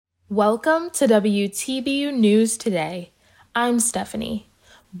Welcome to WTBU News Today. I'm Stephanie.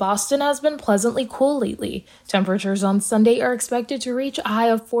 Boston has been pleasantly cool lately. Temperatures on Sunday are expected to reach a high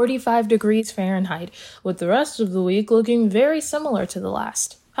of 45 degrees Fahrenheit, with the rest of the week looking very similar to the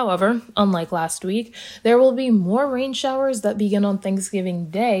last. However, unlike last week, there will be more rain showers that begin on Thanksgiving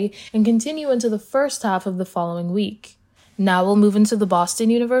Day and continue into the first half of the following week. Now we'll move into the Boston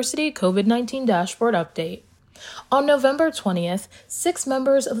University COVID-19 dashboard update. On November 20th, 6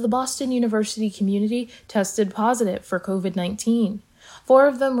 members of the Boston University community tested positive for COVID-19. 4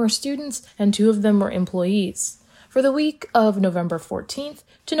 of them were students and 2 of them were employees. For the week of November 14th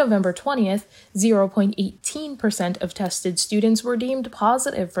to November 20th, 0.18% of tested students were deemed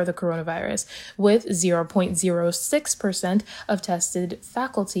positive for the coronavirus, with 0.06% of tested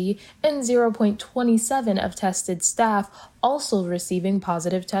faculty and 0.27% of tested staff also receiving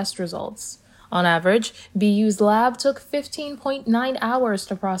positive test results. On average, BU's lab took 15.9 hours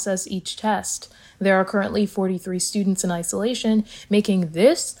to process each test. There are currently 43 students in isolation, making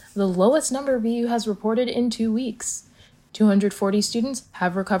this the lowest number BU has reported in 2 weeks. 240 students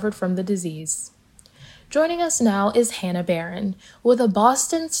have recovered from the disease. Joining us now is Hannah Barron, with a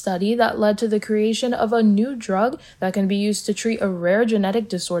Boston study that led to the creation of a new drug that can be used to treat a rare genetic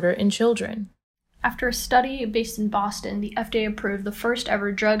disorder in children. After a study based in Boston, the FDA approved the first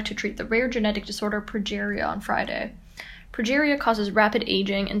ever drug to treat the rare genetic disorder progeria on Friday. Progeria causes rapid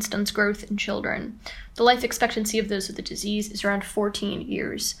aging and stunts growth in children. The life expectancy of those with the disease is around 14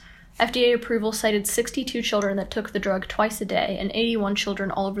 years. FDA approval cited 62 children that took the drug twice a day and 81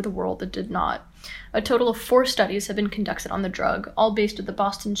 children all over the world that did not. A total of 4 studies have been conducted on the drug, all based at the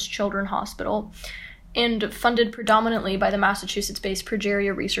Boston Children's Hospital, and funded predominantly by the Massachusetts-based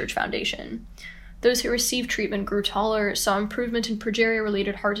Progeria Research Foundation. Those who received treatment grew taller, saw improvement in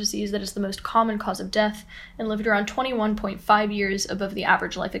progeria-related heart disease that is the most common cause of death, and lived around 21.5 years above the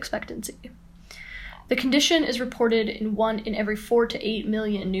average life expectancy. The condition is reported in 1 in every 4 to 8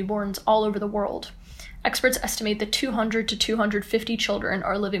 million newborns all over the world. Experts estimate that 200 to 250 children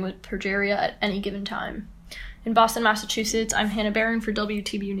are living with progeria at any given time. In Boston, Massachusetts, I'm Hannah Barron for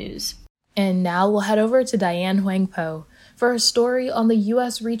WTBU News. And now we'll head over to Diane Huang Po for a story on the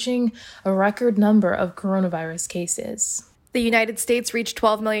U.S. reaching a record number of coronavirus cases. The United States reached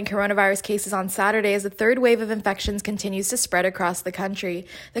 12 million coronavirus cases on Saturday as the third wave of infections continues to spread across the country.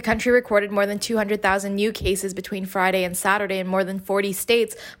 The country recorded more than 200,000 new cases between Friday and Saturday in more than 40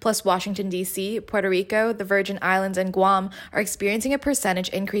 states, plus Washington, D.C., Puerto Rico, the Virgin Islands, and Guam are experiencing a percentage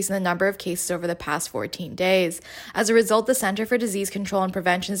increase in the number of cases over the past 14 days. As a result, the Center for Disease Control and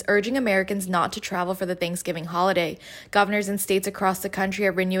Prevention is urging Americans not to travel for the Thanksgiving holiday. Governors in states across the country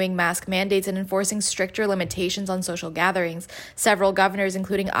are renewing mask mandates and enforcing stricter limitations on social gatherings. Several governors,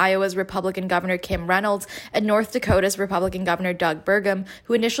 including Iowa's Republican Governor Kim Reynolds and North Dakota's Republican Governor Doug Burgum,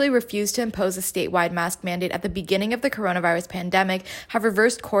 who initially refused to impose a statewide mask mandate at the beginning of the coronavirus pandemic, have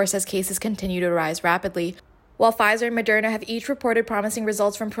reversed course as cases continue to rise rapidly. While Pfizer and Moderna have each reported promising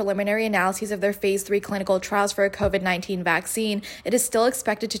results from preliminary analyses of their Phase 3 clinical trials for a COVID-19 vaccine, it is still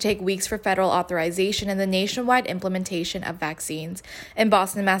expected to take weeks for federal authorization and the nationwide implementation of vaccines. In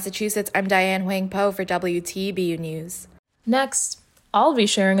Boston, Massachusetts, I'm Diane Huang Po for WTBU News. Next, I'll be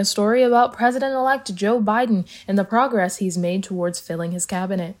sharing a story about President-elect Joe Biden and the progress he's made towards filling his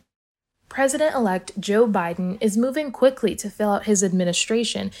cabinet. President-elect Joe Biden is moving quickly to fill out his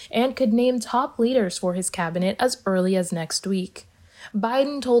administration and could name top leaders for his cabinet as early as next week.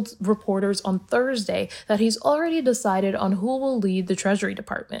 Biden told reporters on Thursday that he's already decided on who will lead the Treasury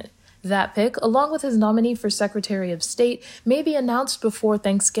Department. That pick, along with his nominee for Secretary of State, may be announced before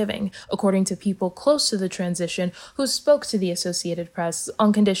Thanksgiving, according to people close to the transition who spoke to the Associated Press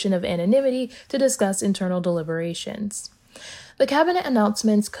on condition of anonymity to discuss internal deliberations. The cabinet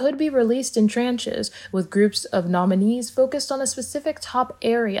announcements could be released in tranches, with groups of nominees focused on a specific top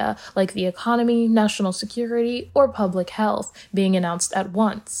area like the economy, national security, or public health being announced at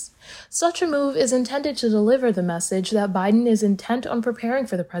once. Such a move is intended to deliver the message that Biden is intent on preparing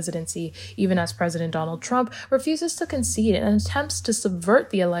for the presidency, even as President Donald Trump refuses to concede and attempts to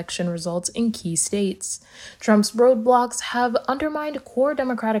subvert the election results in key states. Trump's roadblocks have undermined core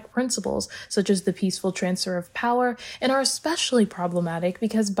democratic principles, such as the peaceful transfer of power, and are especially problematic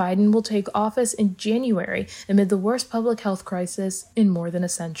because Biden will take office in January amid the worst public health crisis in more than a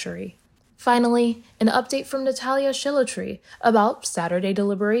century. Finally, an update from Natalia Shilotry about Saturday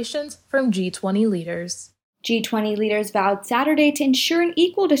deliberations from G20 leaders. G20 leaders vowed Saturday to ensure an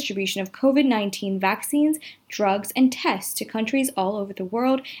equal distribution of COVID-19 vaccines, drugs, and tests to countries all over the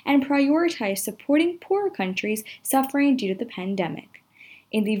world and prioritize supporting poorer countries suffering due to the pandemic.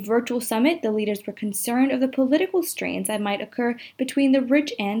 In the virtual summit, the leaders were concerned of the political strains that might occur between the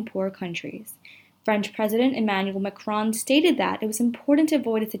rich and poor countries. French President Emmanuel Macron stated that it was important to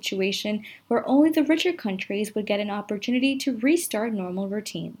avoid a situation where only the richer countries would get an opportunity to restart normal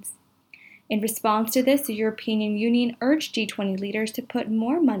routines. In response to this, the European Union urged G20 leaders to put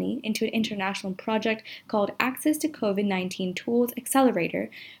more money into an international project called Access to COVID-19 Tools Accelerator,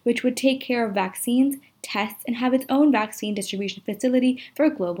 which would take care of vaccines, tests, and have its own vaccine distribution facility for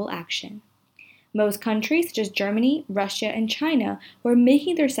global action. Most countries, such as Germany, Russia, and China, were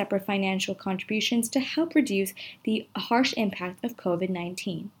making their separate financial contributions to help reduce the harsh impact of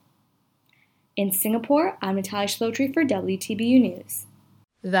COVID-19. In Singapore, I'm Natalia Shlotri for WTBU News.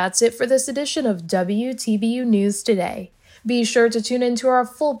 That's it for this edition of WTBU News Today. Be sure to tune into our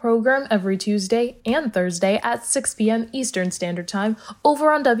full program every Tuesday and Thursday at 6 p.m. Eastern Standard Time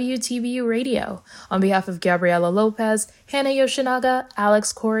over on WTBU Radio. On behalf of Gabriela Lopez, Hannah Yoshinaga,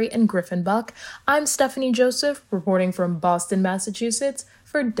 Alex Corey, and Griffin Buck, I'm Stephanie Joseph, reporting from Boston, Massachusetts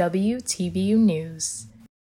for WTBU News.